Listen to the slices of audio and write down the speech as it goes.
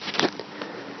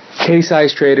Hey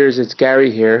size traders, it's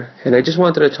Gary here, and I just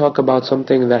wanted to talk about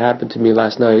something that happened to me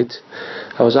last night.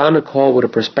 I was on a call with a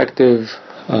prospective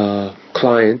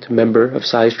client, member of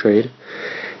Size Trade,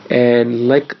 and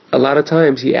like a lot of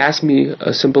times he asked me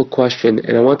a simple question,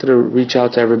 and I wanted to reach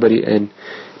out to everybody and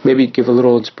maybe give a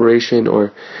little inspiration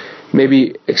or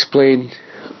maybe explain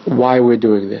why we're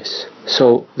doing this.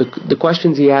 So the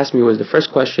questions he asked me was, the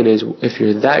first question is, if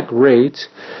you're that great,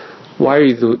 why are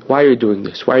you doing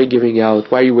this? Why are you giving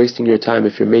out? Why are you wasting your time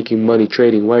if you're making money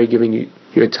trading? Why are you giving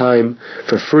your time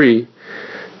for free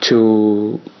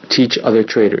to teach other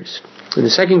traders? And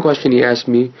the second question he asked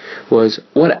me was,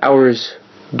 what hours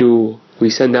do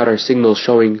we send out our signals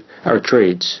showing our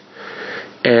trades?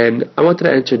 And I wanted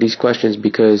to answer these questions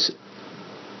because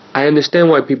I understand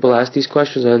why people ask these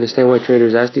questions. I understand why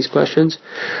traders ask these questions,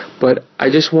 but I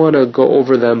just want to go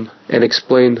over them and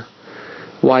explain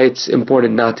why it's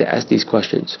important not to ask these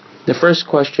questions. The first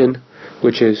question,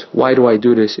 which is, why do I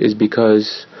do this, is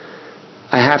because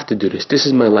I have to do this. This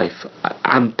is my life.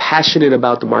 I'm passionate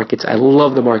about the markets. I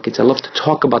love the markets. I love to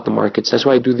talk about the markets. That's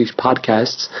why I do these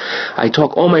podcasts.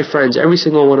 All my friends, every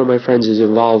single one of my friends is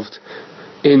involved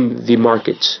in the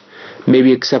markets.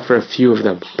 Maybe except for a few of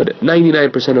them. But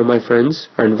 99% of my friends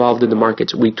are involved in the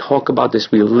markets. We talk about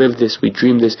this, we live this, we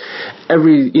dream this.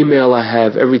 Every email I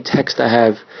have, every text I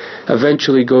have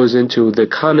eventually goes into the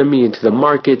economy, into the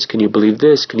markets. Can you believe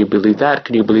this? Can you believe that?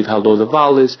 Can you believe how low the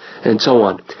vol is? And so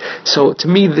on. So to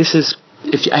me, this is,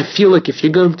 I feel like if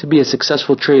you're going to be a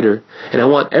successful trader, and I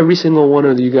want every single one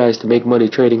of you guys to make money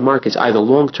trading markets, either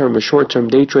long-term or short-term,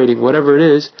 day trading, whatever it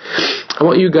is, I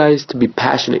want you guys to be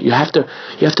passionate. You have to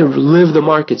live the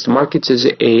markets. The markets is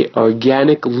a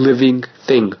organic living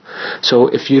thing. So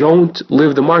if you don't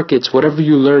live the markets, whatever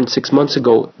you learned 6 months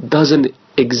ago doesn't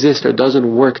exist or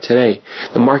doesn't work today.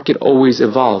 The market always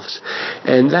evolves.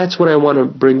 And that's what I want to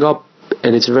bring up.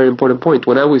 And it's a very important point.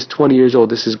 When I was 20 years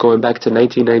old, this is going back to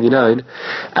 1999,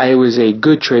 I was a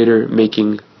good trader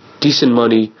making decent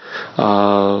money,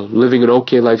 living an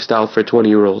okay lifestyle for a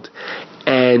 20-year-old.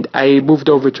 And I moved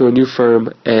over to a new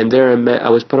firm, and there I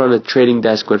was put on a trading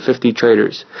desk with 50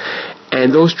 traders.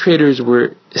 And those traders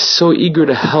were so eager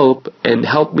to help and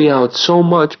help me out so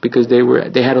much because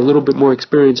they had a little bit more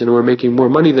experience and were making more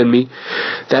money than me,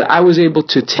 that I was able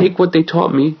to take what they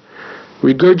taught me,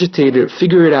 regurgitate it,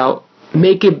 figure it out,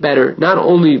 make it better, not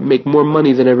only make more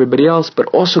money than everybody else, but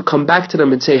also come back to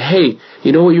them and say, hey,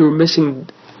 you know what you were missing?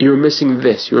 You were missing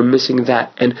this, you were missing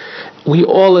that. And we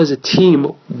all as a team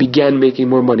began making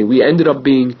more money. We ended up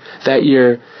being, that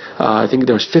year, I think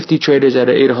there was 50 traders out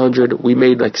of 800. We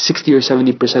made like 60 or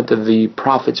 70% of the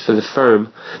profits for the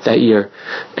firm that year.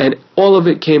 And all of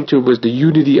it came to was the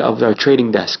unity of our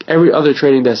trading desk. Every other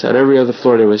trading desk on every other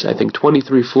floor, there was, I think,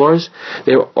 23 floors.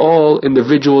 They were all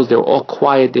individuals. They were all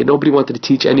quiet. Nobody wanted to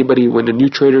teach anybody. When a new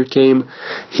trader came,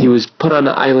 he was put on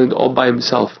an island all by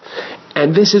himself.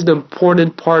 And this is the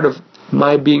important part of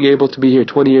my being able to be here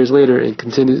 20 years later and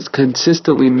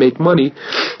consistently make money,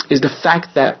 is the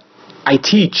fact that I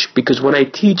teach. Because when I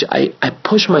teach, I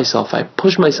push myself. I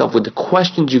push myself with the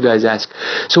questions you guys ask.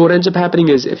 So what ends up happening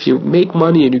is, if you make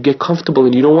money and you get comfortable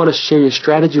and you don't want to share your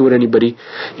strategy with anybody,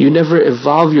 you never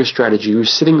evolve your strategy. You're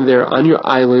sitting there on your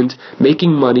island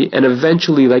making money, and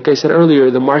eventually, like I said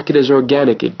earlier, the market is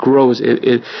organic. It grows.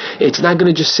 It's not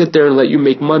going to just sit there and let you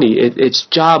make money. Its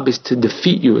job is to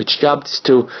defeat you. Its job is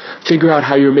to figure out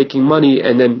how you're making money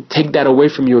and then take that away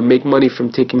from you and make money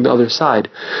from taking the other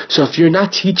side. So if you're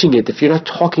not teaching it, if you're not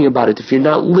talking about it, if you're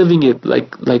not living it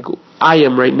like I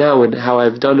am right now and how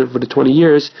I've done it for the 20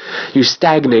 years, you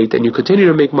stagnate and you continue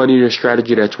to make money in your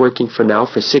strategy that's working for now,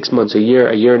 for 6 months, a year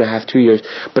and a half, 2 years,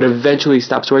 but eventually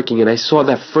stops working. And I saw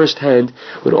that firsthand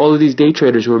with all of these day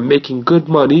traders who were making good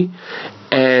money,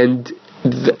 and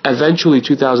eventually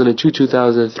 2002,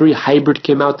 2003, hybrid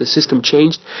came out, the system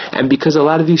changed, and because a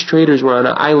lot of these traders were on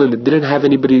an island that didn't have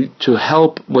anybody to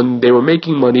help when they were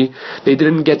making money, they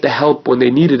didn't get the help when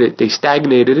they needed it. They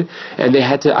stagnated, and they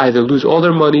had to either lose all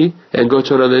their money and go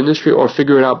to another industry, or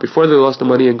figure it out before they lost the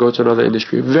money and go to another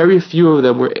industry. Very few of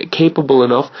them were capable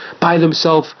enough by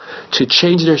themselves to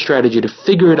change their strategy, to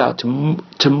figure it out, to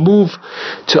move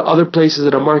to other places in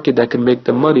the market that can make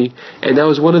them money. And that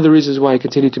was one of the reasons why I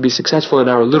continued to be successful in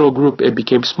our little group. It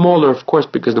became smaller, of course,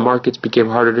 because the markets became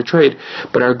harder to trade,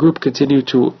 but our group continued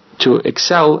to to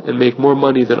excel and make more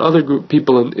money than other group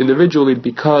people individually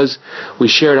because we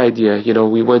shared idea.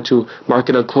 We went to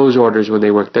market on close orders when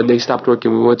they worked. Then they stopped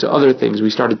working. We went to other things. We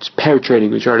started pair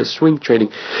trading. We started swing trading.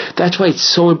 That's why it's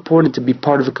so important to be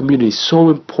part of a community. So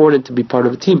important to be part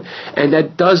of a team. And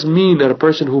that does mean that a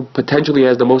person who potentially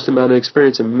has the most amount of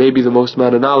experience and maybe the most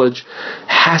amount of knowledge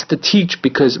has to teach,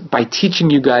 because by teaching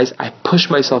you guys, I push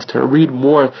myself to read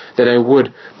more than I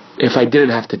would if I didn't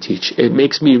have to teach. It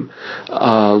makes me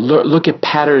look at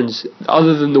patterns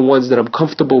other than the ones that I'm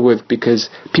comfortable with, because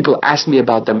people ask me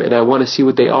about them and I want to see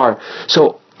what they are.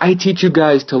 So I teach you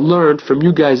guys to learn from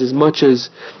you guys as much as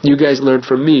you guys learn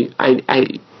from me.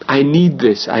 I need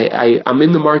this. I'm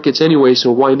in the markets anyway,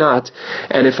 so why not?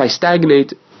 And if I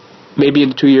stagnate, maybe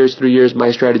in 2 years, 3 years,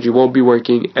 my strategy won't be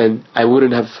working and I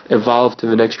wouldn't have evolved to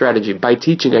the next strategy. By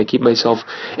teaching, I keep myself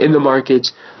in the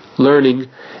markets, learning,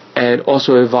 and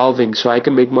also evolving, so I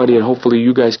can make money, and hopefully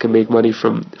you guys can make money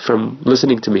from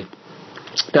listening to me.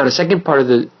 Now, the second part of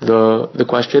the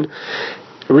question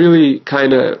really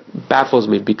kind of baffles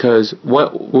me, because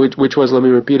which was, let me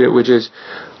repeat it, which is,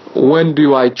 when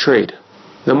do I trade?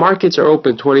 The markets are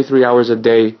open 23 hours a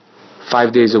day,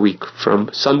 5 days a week. From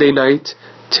Sunday night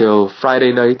till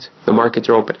Friday night, the markets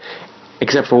are open,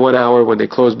 except for 1 hour when they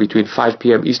close between 5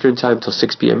 p.m. Eastern Time till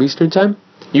 6 p.m. Eastern Time.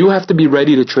 You have to be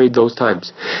ready to trade those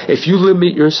times. If you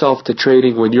limit yourself to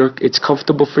trading when it's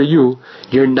comfortable for you,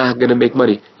 you're not going to make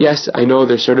money. Yes, I know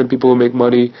there's certain people who make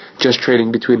money just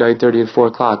trading between 9:30 and 4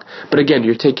 o'clock. But again,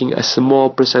 you're taking a small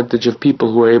percentage of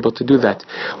people who are able to do that.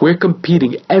 We're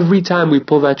competing every time we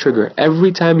pull that trigger.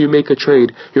 Every time you make a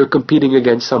trade, you're competing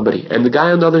against somebody. And the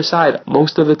guy on the other side,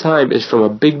 most of the time, is from a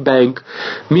big bank,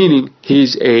 meaning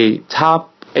he's a top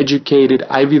educated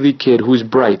Ivy League kid who's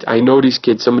bright. I know these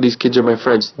kids. Some of these kids are my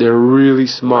friends. They're really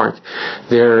smart.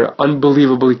 They're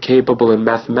unbelievably capable in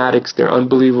mathematics. They're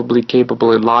unbelievably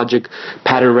capable in logic,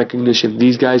 pattern recognition.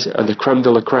 These guys are the creme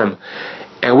de la creme.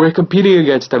 And we're competing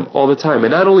against them all the time.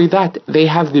 And not only that, they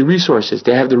have the resources.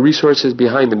 They have the resources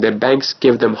behind them. Their banks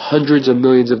give them hundreds of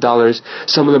millions of dollars.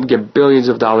 Some of them get billions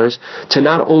of dollars to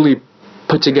not only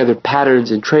put together patterns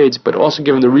and trades, but also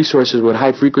give them the resources with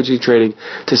high frequency trading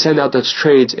to send out those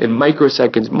trades in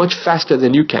microseconds much faster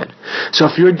than you can. So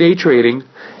if you're day trading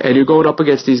and you're going up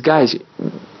against these guys,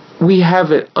 we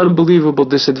have an unbelievable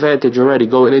disadvantage already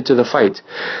going into the fight,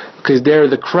 because they're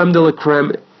the creme de la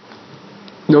creme.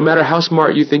 No matter how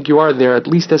smart you think you are, they're at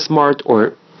least as smart,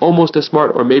 or almost as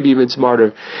smart, or maybe even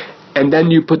smarter. And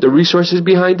then you put the resources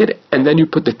behind it, and then you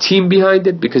put the team behind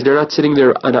it, because they're not sitting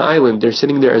there on an island. They're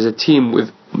sitting there as a team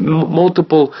with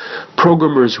multiple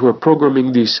programmers who are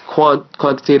programming these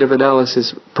quantitative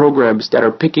analysis programs that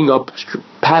are picking up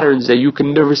patterns that you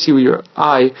can never see with your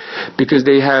eye, because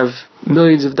they have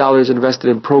millions of dollars invested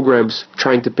in programs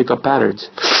trying to pick up patterns.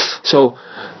 So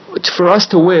for us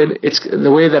to win, it's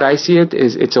the way that I see it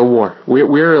is it's a war.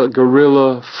 We're a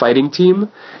guerrilla fighting team,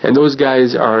 and those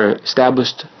guys are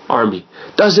established army.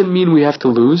 Doesn't mean we have to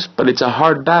lose, but it's a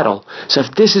hard battle. So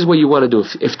if this is what you want to do,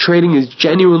 if trading is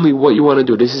genuinely what you want to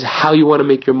do, this is how you want to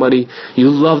make your money, you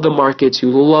love the markets, you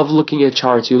love looking at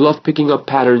charts, you love picking up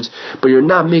patterns, but you're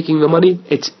not making the money,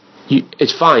 it's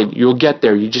fine. You'll get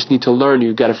there. You just need to learn.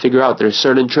 You've got to figure out there's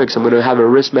certain tricks. I'm going to have a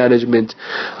risk management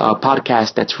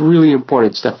podcast that's really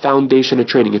important. It's the foundation of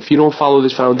trading. If you don't follow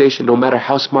this foundation, no matter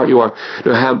how smart you are,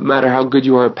 no matter how good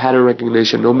you are at pattern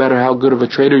recognition, no matter how good of a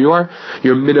trader you are,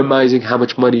 you're minimizing how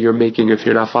much money you're making if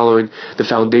you're not following the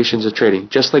foundations of trading.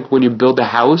 Just like when you build a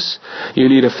house, you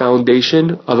need a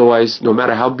foundation. Otherwise, no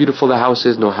matter how beautiful the house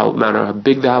is, no matter how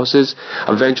big the house is,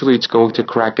 eventually it's going to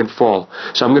crack and fall.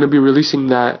 So I'm going to be releasing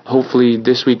that hopefully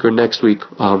this week or next week.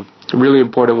 Really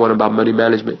important one about money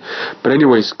management. But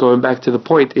anyways, going back to the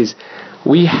point is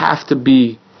we have to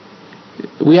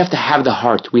have the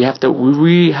heart. We have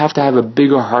to have a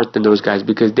bigger heart than those guys,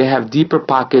 because they have deeper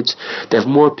pockets, they have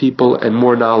more people and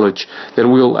more knowledge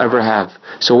than we'll ever have.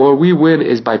 So where we win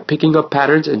is by picking up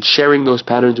patterns and sharing those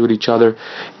patterns with each other,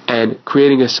 and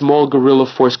creating a small guerrilla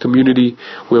force community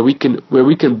where we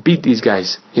can beat these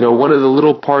guys. One of the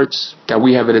little parts that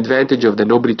we have an advantage of that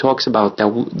nobody talks about,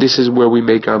 this is where we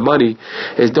make our money,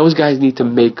 is those guys need to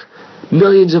make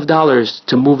millions of dollars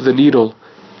to move the needle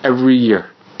every year.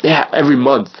 Yeah, every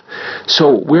month.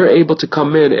 So we're able to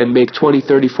come in and make $20,000,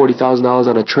 $30,000, $40,000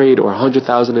 on a trade, or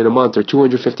 $100,000 in a month, or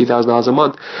 $250,000 a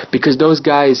month, because those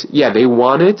guys, they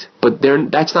want it, but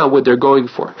that's not what they're going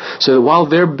for. So while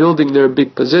they're building their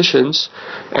big positions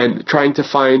and trying to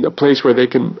find a place where they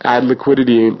can add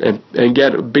liquidity and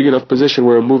get a big enough position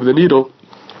where it'll move the needle,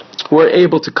 we're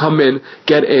able to come in,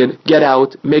 get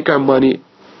out, make our money,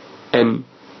 and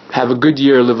have a good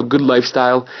year, live a good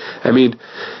lifestyle. I mean,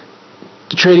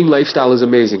 the trading lifestyle is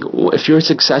amazing. If you're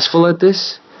successful at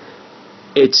this,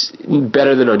 it's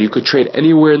better than none. You could trade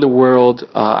anywhere in the world.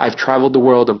 I've traveled the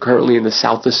world. I'm currently in the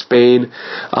south of Spain,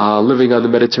 living on the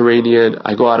Mediterranean.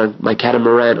 I go out on my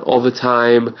catamaran all the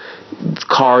time.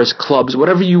 Cars, clubs,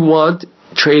 whatever you want.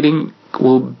 Trading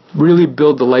will really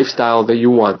build the lifestyle that you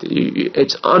want.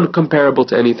 It's uncomparable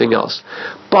to anything else.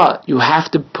 But you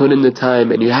have to put in the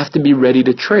time and you have to be ready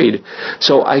to trade.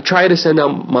 So I try to send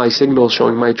out my signals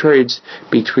showing my trades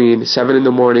between 7 in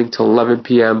the morning till 11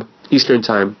 p.m. Eastern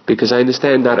time, because I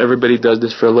understand not everybody does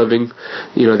this for a living.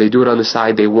 They do it on the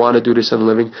side. They want to do this on a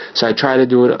living. So I try to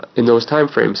do it in those time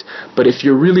frames. But if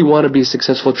you really want to be a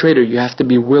successful trader, you have to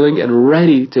be willing and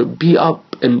ready to be up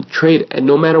and trade, and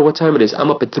no matter what time it is.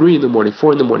 I'm up at 3 in the morning,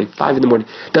 4 in the morning, 5 in the morning.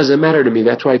 Doesn't matter to me.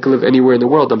 That's why I can live anywhere in the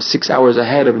world. I'm 6 hours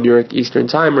ahead of New York Eastern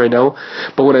time right now.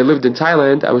 But when I lived in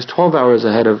Thailand, I was 12 hours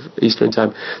ahead of Eastern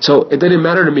time. So it didn't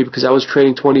matter to me because I was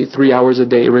trading 23 hours a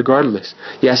day regardless.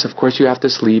 Yes, of course you have to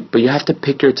sleep, but you have to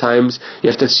pick your times. You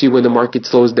have to see when the market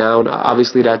slows down.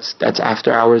 Obviously that's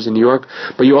after hours in New York.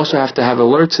 But you also have to have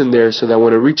alerts in there so that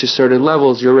when it reaches certain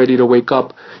levels, you're ready to wake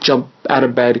up, jump out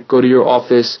of bed, go to your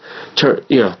office,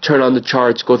 turn on the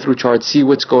charts, go through charts, see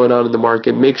what's going on in the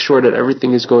market, make sure that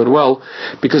everything is going well.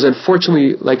 Because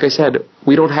unfortunately, like I said,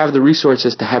 we don't have the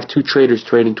resources to have 2 traders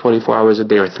trading 24 hours a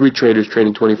day or 3 traders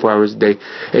trading 24 hours a day.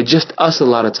 It's just us a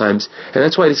lot of times. And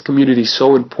that's why this community is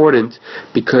so important,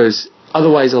 because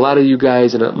otherwise, a lot of you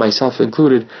guys, and myself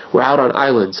included, we're out on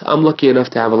islands. I'm lucky enough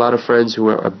to have a lot of friends who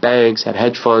are banks, at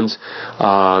hedge funds,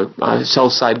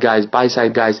 sell-side guys,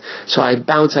 buy-side guys. So I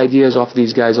bounce ideas off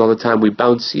these guys all the time. We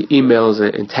bounce emails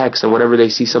and texts, and whenever they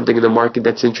see something in the market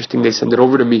that's interesting, they send it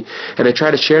over to me. And I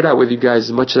try to share that with you guys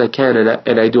as much as I can.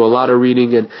 And I do a lot of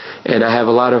reading, and I have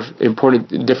a lot of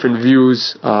important different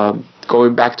views,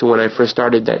 going back to when I first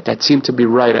started, that seemed to be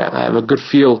right. I have a good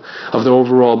feel of the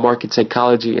overall market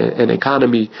psychology and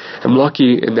economy. I'm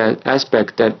lucky in that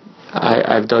aspect that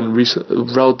I've done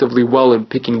relatively well in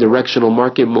picking directional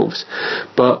market moves.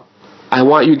 But I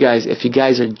want you guys, if you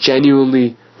guys are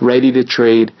genuinely ready to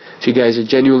trade, if you guys are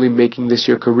genuinely making this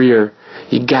your career,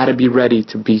 you gotta be ready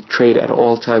to trade at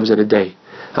all times of the day.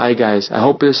 Hi guys, I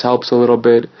hope this helps a little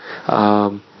bit.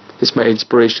 It's my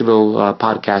inspirational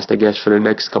podcast, I guess, for the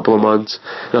next couple of months.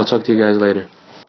 And I'll talk to you guys later.